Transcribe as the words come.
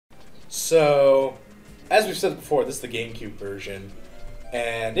So, as we've said before, this is the GameCube version,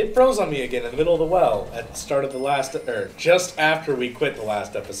 and it froze on me again in the middle of the well at the start of the last, or just after we quit the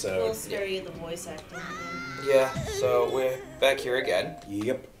last episode. We'll scare you the voice acting again. Yeah, so we're back here again.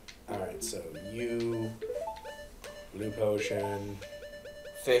 Yep. Alright, so you... Blue potion...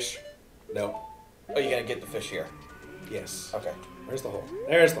 Fish. Nope. Oh, you're gonna get the fish here. Yes. Okay. Where's the hole?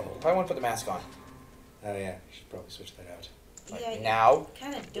 There's the hole. Probably want to put the mask on. Oh yeah, you should probably switch that out. Like Yeah, now,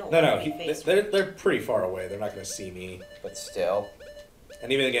 kind of don't. No, want to be face they're pretty far away. They're not going to see me. but still.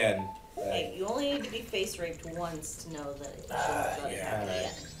 And even again... Hey, you only need to be face raped once to know that it shouldn't go to yeah, happen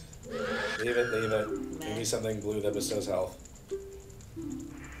alright. again. Leave it. Give me something blue that bestows health.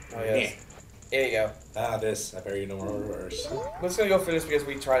 Oh yeah. There you go. Ah, this. I better you no more reverse. We're just gonna go through this because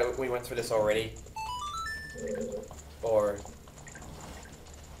we went through this already. Or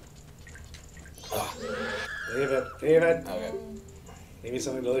Leave it. Leave it. okay. Give me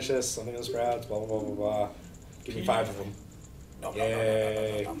something delicious, something that sprouts, blah, blah, blah, blah, blah. Give me 5 of them. Nom,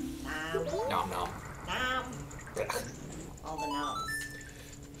 Yay. nom, nom, Nom, nom, nom, nom. nom. Ugh. All the noms.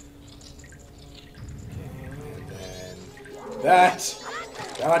 And then... That!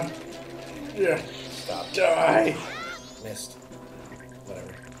 God! Yeah. Stop. Die! Missed.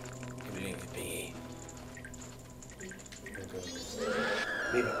 Whatever. You need to be.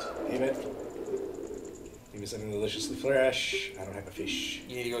 Leave it. Leave it. Give me something deliciously fresh. I don't have a fish.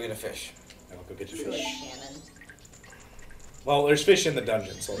 You need to go get a fish. I will go get a Good, fish. Shannon. Well, there's fish in the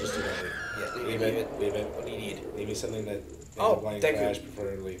dungeon, so I'll just do that later. Yeah, Leave it. Leave it. What do you need? Leave me something that Oh, blank Deku. flash,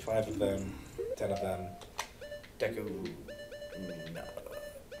 preferably 5 of them, 10 of them. Deku. No.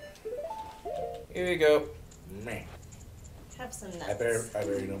 Here you go. Meh. Have some nuts. I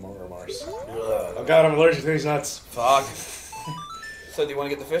bear no more remorse. Ugh. Oh god, I'm allergic to these nuts. Fuck. So do you want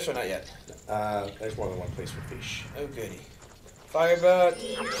to get the fish or not yet? There's more than one place for fish. Oh goody. Firebird.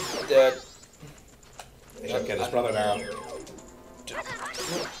 Dead. I should get his brother now.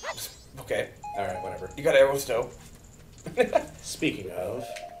 Okay. Alright, whatever. You got arrows though. Speaking of...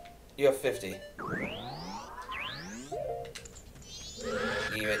 You have 50.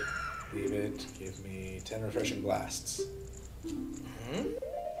 Leave it. Leave it. Give me 10 refreshing blasts. Hmm?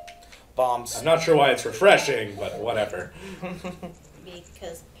 Bombs. I'm not sure why it's refreshing, but whatever.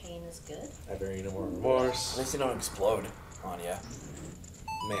 Because pain is good. I bear no more At remorse. least you don't explode on ya.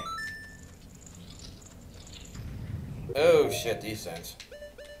 Meh. Oh shit, these things.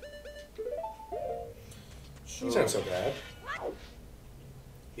 These aren't so bad.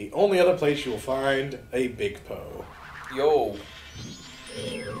 The only other place you will find a Big Poe. Yo.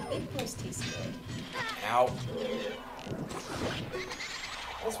 Big boys taste good. Ow.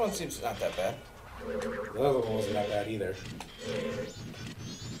 This one seems not that bad. The other one wasn't that bad either.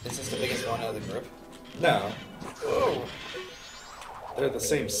 Is this the biggest one out of the group? No, Oh. they're the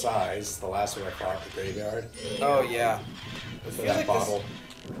same size. The last one I fought at the graveyard. Oh yeah. It For feels that like bottle.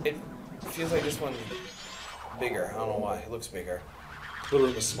 It feels like this one bigger. I don't know why. It looks bigger. The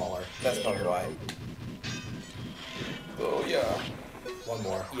room is smaller. That's probably why. Oh yeah. One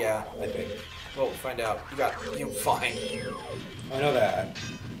more, Yeah. I think. Well, we'll find out. You fine. I know that.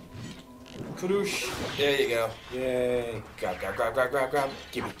 Kadoosh. There you go. Yay. Grab, grab, grab, grab, grab, grab.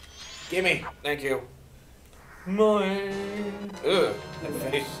 Gimme. Gimme. Thank you. Mine. Ugh. That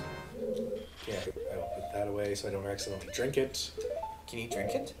face. Yeah, I will put that away so I don't accidentally drink it. Can you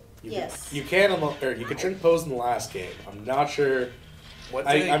drink it? You Yes. Can, you can, or you could drink Poes in the last game. I'm not sure. What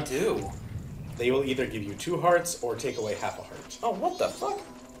do they do? They will either give you 2 hearts or take away half a heart. Oh, what the fuck?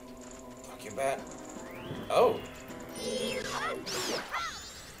 Fuck you, bat. Oh.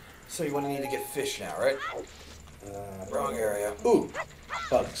 So you want to need to get fish now, right? Wrong area. Ooh,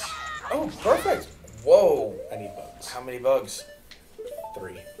 bugs. Oh, perfect. Whoa. I need bugs. How many bugs?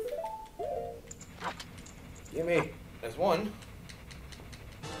 3. Gimme. There's one.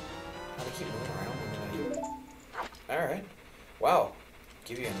 How do you keep moving around? Alright. Wow.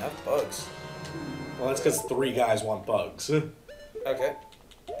 Give you enough bugs. Well, that's because 3 guys want bugs. Okay.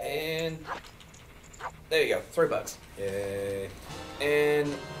 And there you go. 3 bugs. Yay.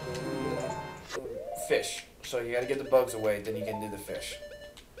 And fish. So you gotta get the bugs away, then you can do the fish.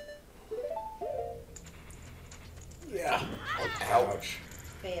 Yeah. Ouch.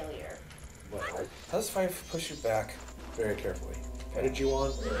 Failure. Whatever. How does fire push you back? Very carefully. What did you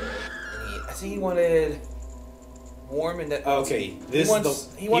want? I think he wanted warm and that. Okay, He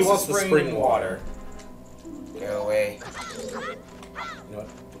wants the spring water. Go away. You know what?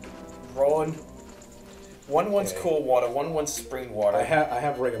 Ron. One wants Okay. cool water, one wants spring water. I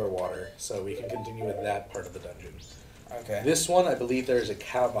have regular water, so we can continue with that part of the dungeon. Okay. This one, I believe there's a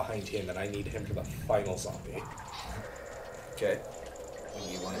cow behind him, and I need him for the final zombie. Okay. What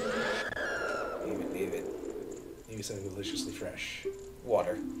do you want? Maybe something deliciously fresh.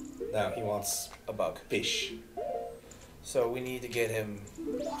 Water. No, he wants A bug. fish. So we need to get him.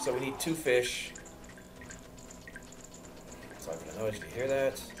 So we need 2 fish. Sorry for the noise. If you hear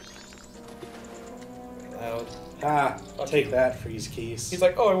that. Very loud. Ha! I'll take that for his keys. He's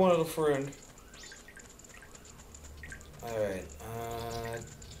like, oh, I wanted a friend. Alright,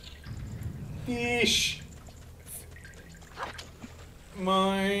 fish!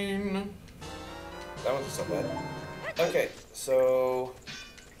 mine. That wasn't so bad. Okay, so...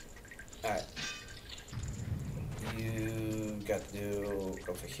 Alright. You got to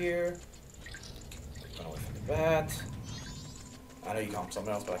go for here. Run away from the bat. I know you call them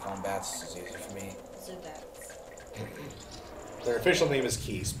something else, but I call them bats. It's easier for me. Zubats. Their official name is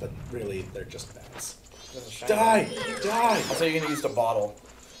keys, but really, they're just bats. There's a shiny Die! one. Die! I thought you were gonna use the bottle.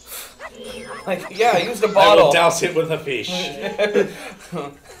 Like, yeah, use the I bottle. will douse it with a fish.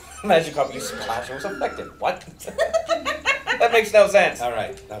 Magic cup, you splash, it was effective. What? That makes no sense.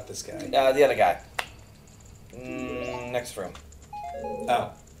 Alright, not this guy. The other guy. Next room.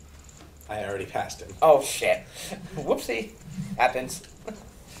 Oh. I already passed him. Oh, shit. Whoopsie. Happens.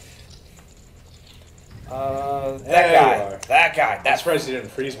 That There guy. you are. That guy. I'm That's surprised you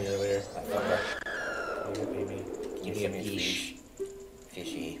didn't freeze me earlier. Maybe. Give me a fish.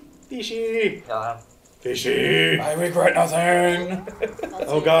 Fishy. Fishy! Fishy! I regret nothing.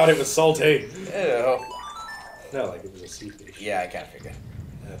 Oh god, it was salty. Ew. No, like it was a sea fish. Yeah, I kind of figured.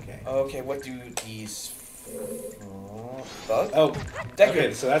 Okay. Okay, what do these... Bug? Oh, Deku.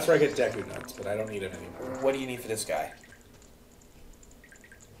 okay, so that's where I get Deku nuts, but I don't need him anymore. What do you need for this guy?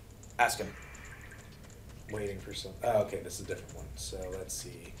 Ask him. Waiting for some... Oh, okay, this is a different one. So, let's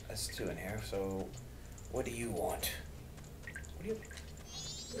see. That's 2 in here, so... What do you want? What do you...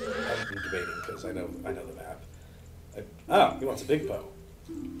 I'm debating, because I know the map. Oh, he wants a big bow.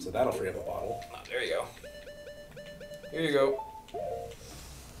 So that'll free up a bottle. Oh, there you go. Here you go.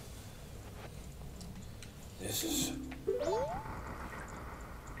 This is...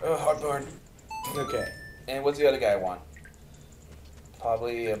 Oh, heartburn. Okay, And what's the other guy want?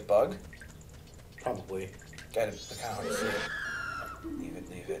 Probably a bug? probably. Got it. Kind of hard to see it. Leave it,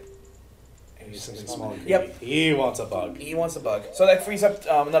 leave it. Maybe something small and Yep. creepy. He wants a bug. He wants a bug. So that frees up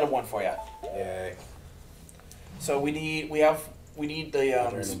another one for you. Yay. So we need the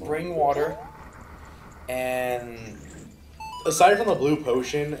Water spring water and Aside from the blue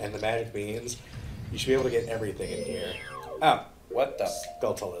potion and the magic beans, you should be able to get everything in here. Oh, what the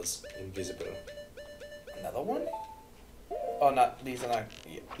Skulltull is invisible. another one? Oh, not these are not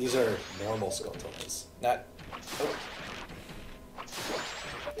These are normal Skulltulls. not. Oh.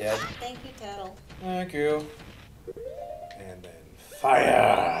 Dead. Thank you, Tattle. Thank you. And then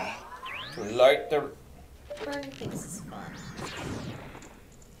fire! To light the. Burn things is fun.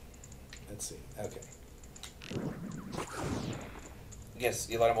 Let's see. Okay. Yes,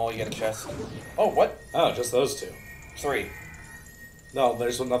 you light them all. You get a chest. Oh, what? Oh, just those 2. 3. No,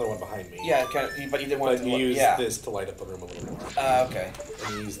 there's another one behind me. Yeah, kind of, but you didn't want But to. you use Yeah. this to light up the room a little more. Okay.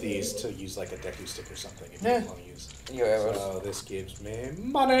 And you use these to use like a Deku stick or something if Yeah. you want to use. Your arrows. So this gives me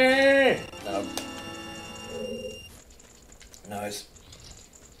money! No. Nice.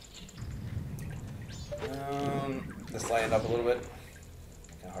 Let's light it up a little bit.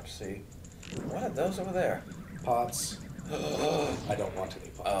 Kind of hard to see. What are those over there? Pots. I don't want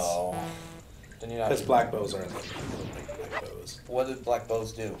any pots. Oh. Then you're not. Because black bows are in them. I don't like black bows. What did black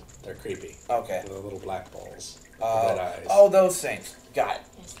bows do? They're creepy. Okay. They're little black balls. Red eyes. Oh, those things. Got it.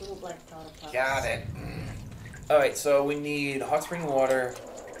 There's little black powder puffs. Got it. Alright, so we need hot spring water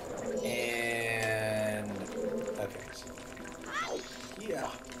and. Okay. So. Yeah.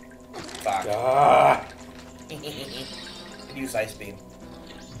 Fuck. Ah! Use ice beam.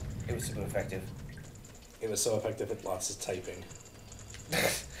 It was super effective. It was so effective at lots of typing.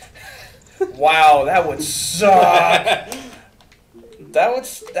 Wow, that would suck. That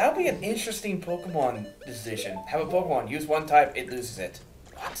would be an interesting Pokemon decision. Have a Pokemon use one type, it loses it.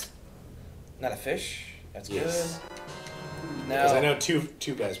 What? Not a fish? That's Yes. good. Because I Now, know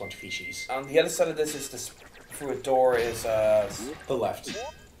two guys want fishies. on the other side of this is this through a door is The left.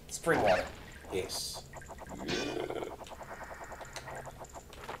 spring water. Yes.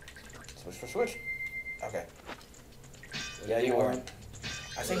 Switch for switch. Okay. What Yeah, do you want? weren't.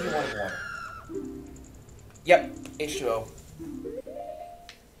 I think you wanted water. Yep, H2O.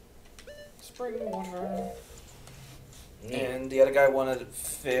 Spring water. And the other guy wanted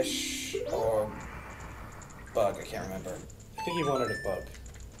fish or bug, I can't remember. I think he wanted a bug.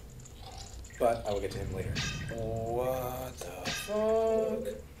 But I will get to him later. What the fuck?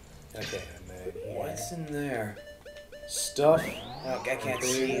 Okay, and then here. What's in there? Stuff. Oh, I can't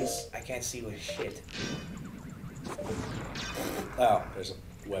see. I can't see with shit. Oh, there's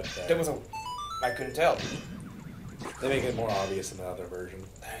a web there. There was a... I couldn't tell. They make it more obvious in the other version.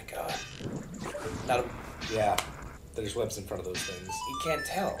 Thank God. Not a... Yeah, there's webs in front of those things. You can't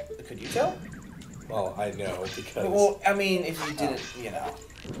tell. Could you tell? Well, I know because... Well, I mean, if you didn't, you know.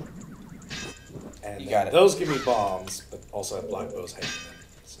 And You got it. those give me bombs, but also have black bows hanging them.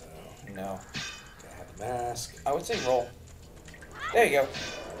 So, No. gotta have the mask. I would say roll. There you go.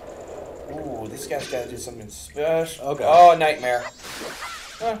 Ooh, this guy's got to do something special. Okay. Oh, nightmare.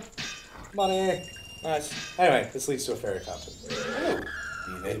 Huh. Money! Nice. Anyway, this leads to a fairy fountain.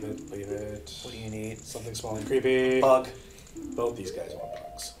 Ooh. Leave it, leave it. What do you need? Something small and creepy. Bug. Both these guys want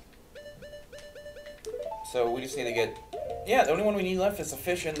bugs. So we just need to get... Yeah, the only one we need left is the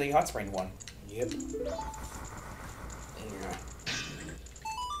fish and the hot spring one. Yep.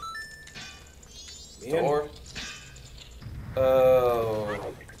 Yeah. Door.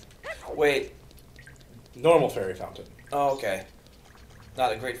 Oh. Wait. Normal fairy fountain. Oh, okay.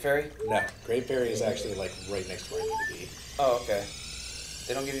 Not a great fairy? No, Great Fairy is actually like right next to where I need to be. Oh, okay.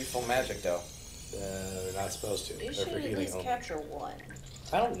 They don't give you full magic though. They're not supposed to. You They're should for at healing least only. capture one.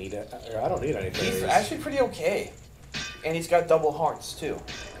 I don't need it. Or I don't need any He's fairies. actually pretty okay. And he's got double hearts too.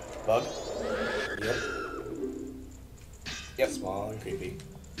 Bug? Yep. Yep. Small and creepy.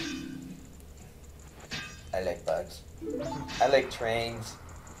 I like bugs. I like trains.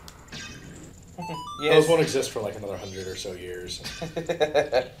 Those won't exist for like another 100 or so years.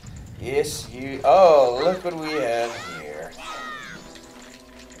 Yes, you... Oh, look what we have here.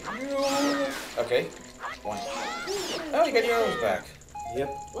 Okay. One. Oh, you got your arrows back.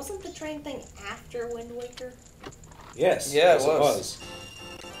 Yep. Wasn't the train thing after Wind Waker? Yes. Yeah, yes, it was.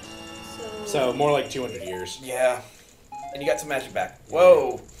 So more like 200 years. Yeah. And you got some magic back.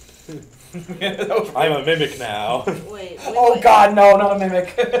 Whoa. I'm a mimic now. Wait. Oh God, no, not a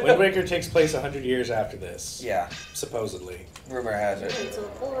mimic. Wind Waker takes place 100 years after this. Yeah. Supposedly. Rumor has it. Wait, so the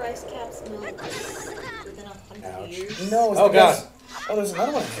polarized caps milk within 100 Ouch. years? No, it's Oh, because... God. Oh, there's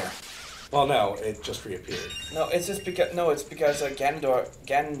another one in here. Well, no, it just reappeared. No, it's just because... No, it's because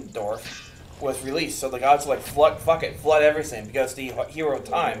Ganondorf was released. So the gods were like, fuck it, flood everything. Because the hero of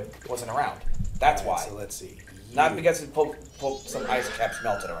time wasn't around. That's Alright, why. So let's see. Not because it pulled some ice caps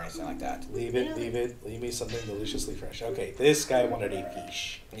melted or anything like that. Leave it, leave it. Leave me something deliciously fresh. Okay, this guy wanted a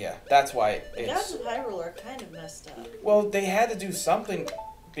fish. Yeah, that's why The gods it's... of Hyrule are kind of messed up. Well, they had to do something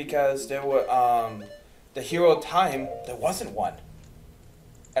because there were, the hero of time, there wasn't one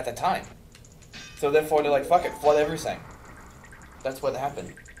at the time. So therefore they're like, fuck it, flood everything. That's what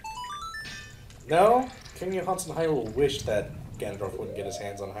happened. No? King Johannes and Hyrule wished that Ganondorf wouldn't get his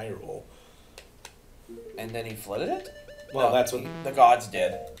hands on Hyrule. And then he flooded it? Well, No, that's what... the gods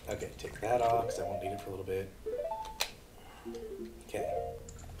did. Okay, take that off, because I won't need it for a little bit. Okay.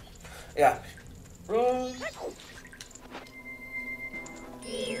 Yeah. Run.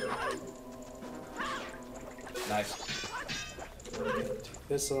 Nice. Take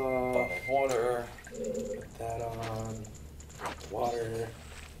this Bottle off. of water. Put that on. Water.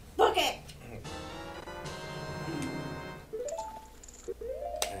 Bucket!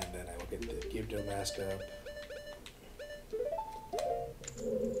 And then I will get the Gyvdo mask up.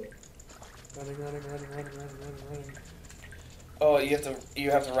 Running. Oh,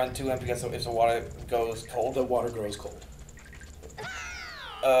 you have to run to him because if the water goes cold. The water grows cold.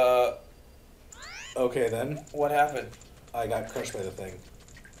 Okay then. What happened? I got crushed by the thing.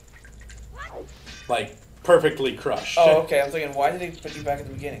 Like, perfectly crushed. Oh, okay. I'm thinking, why did he put you back at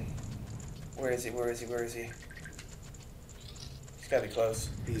the beginning? Where is he? Where is he? Where is he? He's gotta be close.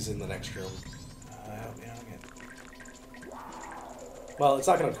 He's in the next room. Help me out again. Well, it's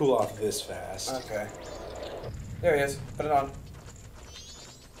not going to cool off this fast. Okay. There he is. Put it on.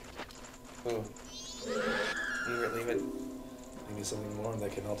 Ooh. Leave it, leave it. Give me something warm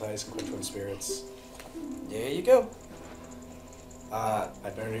that can melt ice and quench one's spirits. There you go. I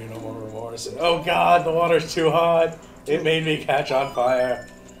bear you no more remorse. And, oh god, the water's too hot. It made me catch on fire.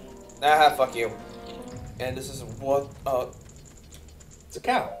 Ah, fuck you. And this is what, It's a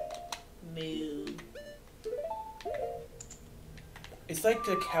cow. Moo. it's like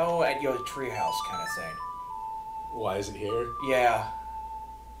the cow at your treehouse kind of thing. Why is it here? Yeah.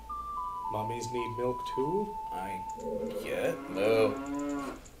 Mummies need milk too? I get moo.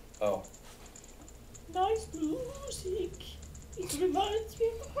 Oh. Nice music. It reminds me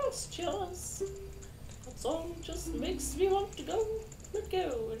of pastures. That song just makes me want to go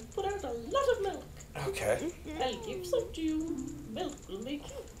and put out a lot of milk. Okay. I'll give some to you. Milk will make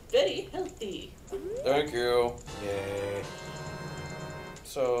you very healthy. Thank you. Yay.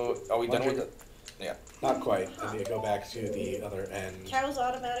 So, are we done with it? Yeah. Not quite. I need to go back to the other end. Cows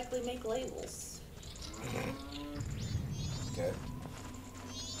automatically make labels. Okay.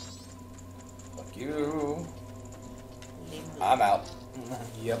 Fuck you. Leave me. I'm out.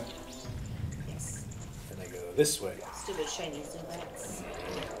 Yep. Yes. And I go this way. Stupid shiny Zubats.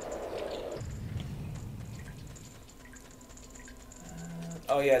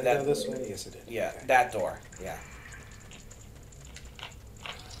 Oh yeah, Go that. this way? Yes, it did. Yeah, Okay. that door. Yeah.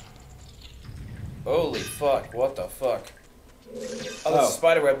 Holy fuck! What the fuck? Oh, there's a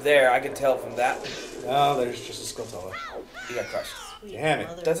spider web there. I can tell from that. Oh, there's just a Skulltula. You got crushed. Sweet Damn it.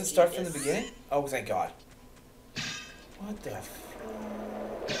 mother Does it start from the fetus. beginning? Oh, thank God. What the fuck?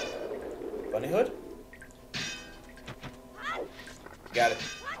 Bunny hood? Got it.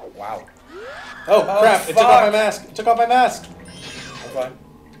 Wow. Oh, Oh, crap! It took off my fuck. mask! It took off my mask! I'm fine.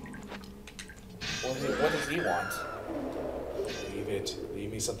 What does he want? Leave it.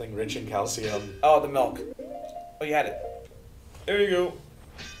 Leave me something rich in calcium. Oh, the milk. Oh, you had it. There you go.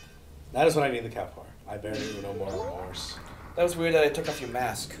 That is what I need the cow for. I barely even know more remorse. That was weird that I took off your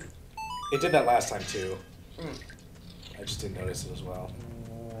mask. It did that last time too. Hmm. I just didn't notice it as well.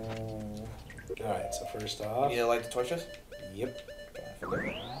 Alright, so first off. You need to light the torches? Yep.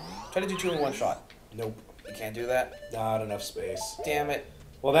 Try to do 2 in one shot. Nope. You can't do that? Not enough space. Damn it.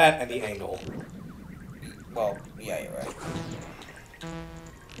 Well, that and the angle. Well, yeah, you're right.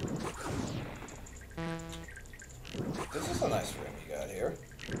 This is a nice room you got here.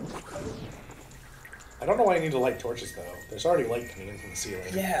 I don't know why I need to light torches though. There's already light coming in from the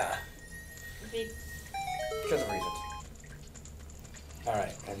ceiling. Yeah. Big Because of reasons.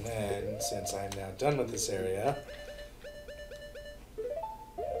 Alright, and then since I'm now done with this area.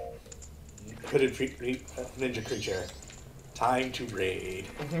 Hooded ninja creature. Time to raid.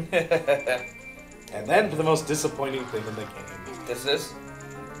 And then for the most disappointing thing in the game. This is?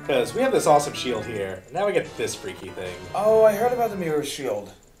 Because we have this awesome shield here, and now we get this freaky thing. Oh, I heard about the mirror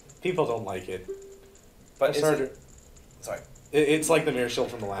shield. People don't like it. But It's is hard it... to- Sorry. It's like the mirror shield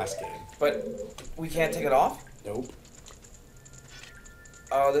from the last game. But we can't take it off? Nope.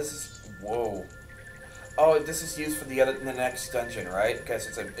 Oh, this is... Whoa. Oh, this is used for the next dungeon, right? Because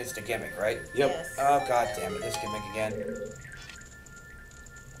it's the gimmick, right? Yep. Yes. Oh, god damn it, this gimmick again.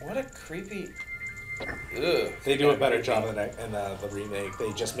 What a creepy... Ugh. They do a better job in the remake.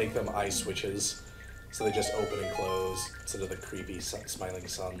 They just make them eye switches. So they just open and close instead of the creepy smiling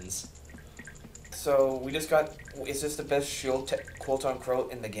suns. So, we just got... Is this the best shield,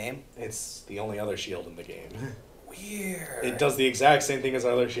 quote-unquote, in the game? It's the only other shield in the game. Weird. It does the exact same thing as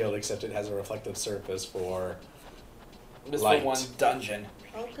our other shield, except it has a reflective surface for Just light. for one dungeon.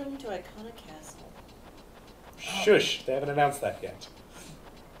 Welcome to Iconic Castle. Shush! They haven't announced that yet.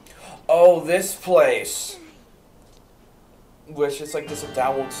 Oh, this place. Which is like this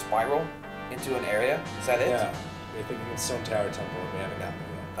downward spiral into an area. Is that it? Yeah. We're thinking it's Stone Tower Temple, and we haven't gotten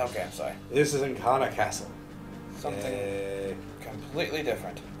there yet. Okay, I'm sorry. This is Ancana Castle. Something completely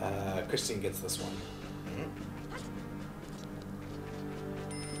different. Christine gets this one. Mm-hmm.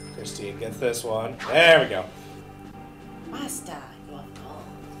 Christine gets this one. There we go. Master, you have called.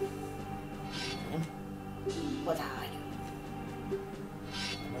 What are you?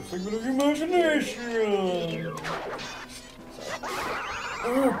 I'm a figment of imagination.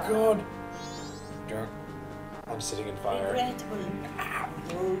 Oh God. Darn. I'm sitting in fire. Regrettable.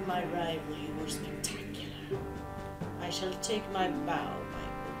 Though my rival, you were spectacular. I shall take my bow by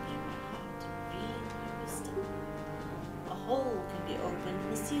opening my heart and revealing my wisdom. A hole can be opened in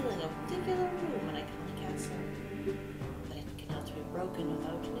the ceiling of a particular room in Iconic Castle, but it cannot be broken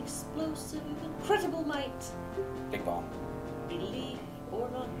without an explosive of incredible might. Big bomb. Believe or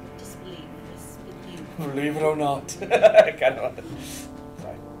not disbelieve is with you. Believe it or not. Kind of.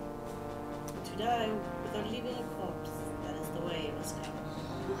 Sorry. To die without leaving a corpse, that is the way it must go.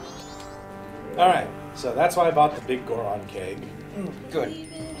 Alright, so that's why I bought the big Goron keg. Good.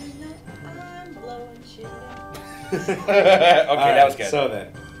 Believe it or not, I'm blowing shit up. Okay, that was good. So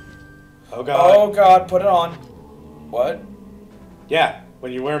then. Oh god. Oh God, put it on. What? Yeah,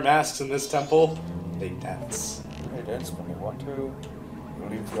 when you wear masks in this temple, they dance. Hey, dance when you want to. You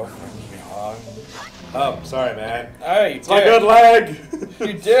leave your friends behind. Oh, sorry, man. Hey, you It's my good leg!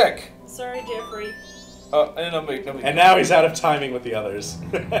 You dick. Sorry, Jeffrey. Oh, and nobody. And now he's out of timing with the others.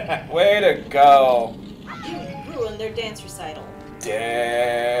 Way to go, You ruined their dance recital.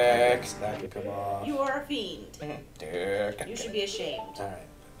 dick. That could come off. You are a fiend. Dick. You should be ashamed. Alright,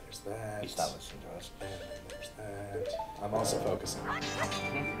 there's that. He's not listening to us. And there's that. I'm also focusing.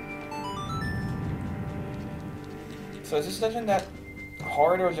 So is this dungeon that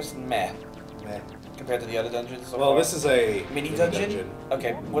hard or just meh Meh. compared to the other dungeons so Well, far? this is a mini dungeon?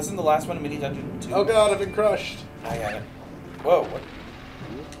 Okay, wasn't the last one a mini dungeon too? Oh god, I've been crushed. I got it. Whoa, what?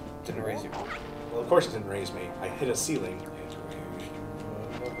 didn't raise you. Well, of course it didn't raise me. I hit a ceiling.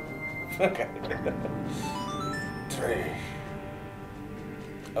 Okay. 3.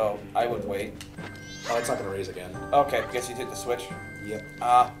 Oh, I would wait. Oh, it's not gonna raise again. Okay, guess you hit the switch. Yep.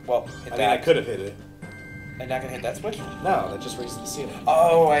 Well, hit I that. mean, I could have hit it. And not gonna hit that switch? No, that just raises the ceiling.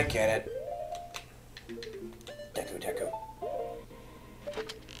 Oh, I get it. Deku.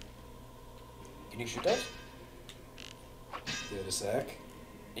 Can you shoot those? Give it a sec.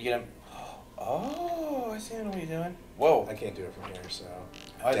 You get them. Oh, I see what you're doing. Whoa. I can't do it from here, so.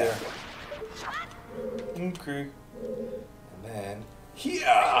 Hi there. Down. Okay. And then.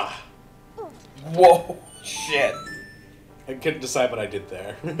 Yeah! Whoa. Shit. I couldn't decide what I did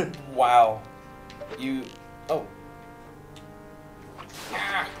there. Wow. You. Oh.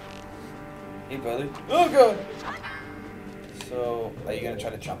 Ah. Hey, brother. Oh, God. So, are you gonna try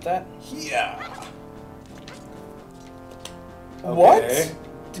to jump that? Yeah! What? Okay.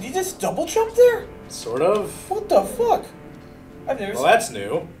 Did you just double jump there? Sort of. What the fuck? I've never Well, that's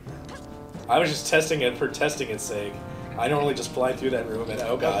new. I was just testing it for testing its sake. I normally just fly through that room and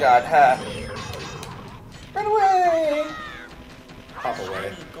oh god. Oh god, ha. Run away! Hop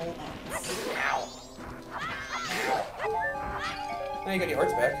away. Now you got your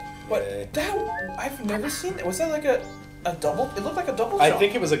hearts back. But Yay. that, I've never seen that. Was that like a double? It looked like a double jump. I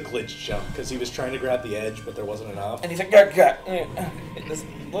think it was a glitch jump because he was trying to grab the edge, but there wasn't enough. And he's like,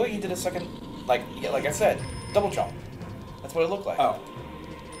 look, he did a second, like I said, double jump. That's what it looked like. Oh,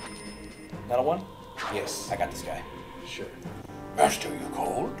 Not a one? yes. I got this guy. Sure. Master, you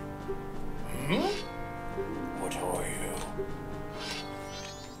cold? Hmm? What are you?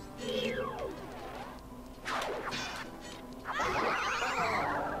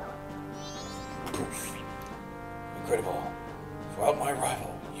 Poof. Incredible. Throughout my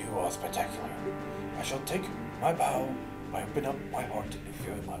arrival, you are spectacular. I shall take my bow by opening up my heart and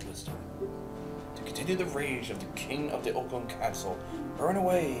fearing my wisdom. To continue the rage of the king of the Oakland Castle, burn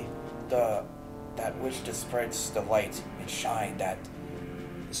away that which disperses the light and shine that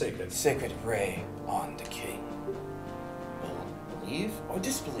sacred ray on the king. Will believe or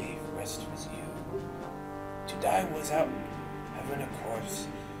disbelieve rest with you. To die without having a corpse,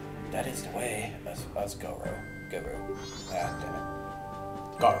 that is the way us Goro. Ah, damn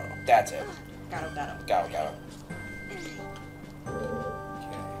it. Garo. That's it. Got him. Go.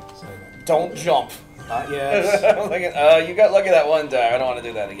 Okay, so Don't jump. not yet. I'm like, you got lucky that one time. I don't want to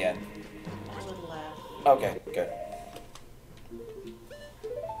do that again. A little laugh. Okay, good.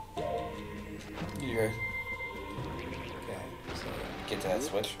 You guys Okay, so get to that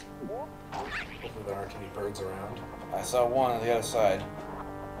switch. hopefully there aren't any birds around. I saw one on the other side.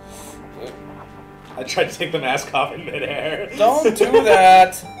 Oop. I tried to take the mask off in midair. Don't do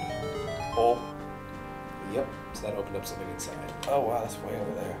that! Oh. Yep, so that opened up something inside. Oh wow, that's way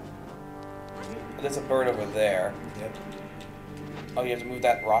over there. There's a bird over there. Yep. Oh, you have to move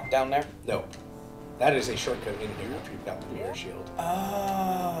that rock down there? No. That is a shortcut in here after you've got the mirror shield.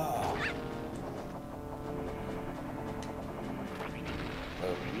 Oh.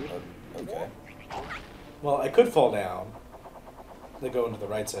 Okay. Well, I could fall down. They go into the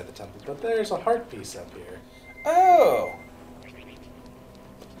right side of the temple, but there's a heart piece up here. Oh.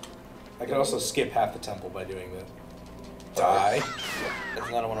 I could also skip half the temple by doing the die. There's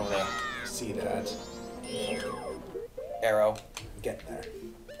another one over there. See that. Arrow. Get there.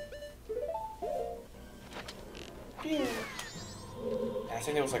 And I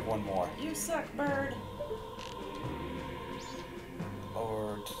think there was like one more. You suck, bird.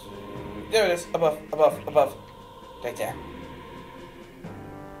 Over to... There it is. Above. Right there.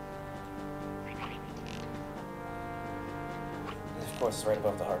 And of course, it's right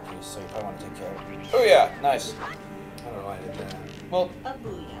above the heart piece, so you probably want to take care of it. Oh yeah, nice. I don't know why I did that. Well, A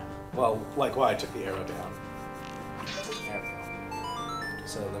booyah. Well, like why I took the arrow down. There we go.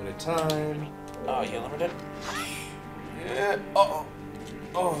 So limited time. oh, you limited? Yeah. Oh,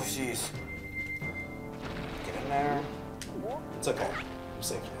 jeez. Get in there. It's okay. I'm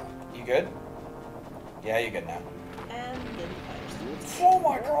safe now. You good? Yeah, you're good now. And then fire. Oh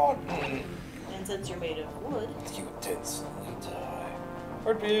my god! And since you're made of wood, You did suddenly die.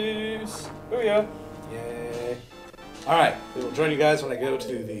 Heart piece. Oh yeah. Yay. Alright, we will join you guys when I go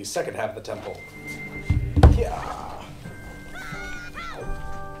to the second half of the temple. Yeah.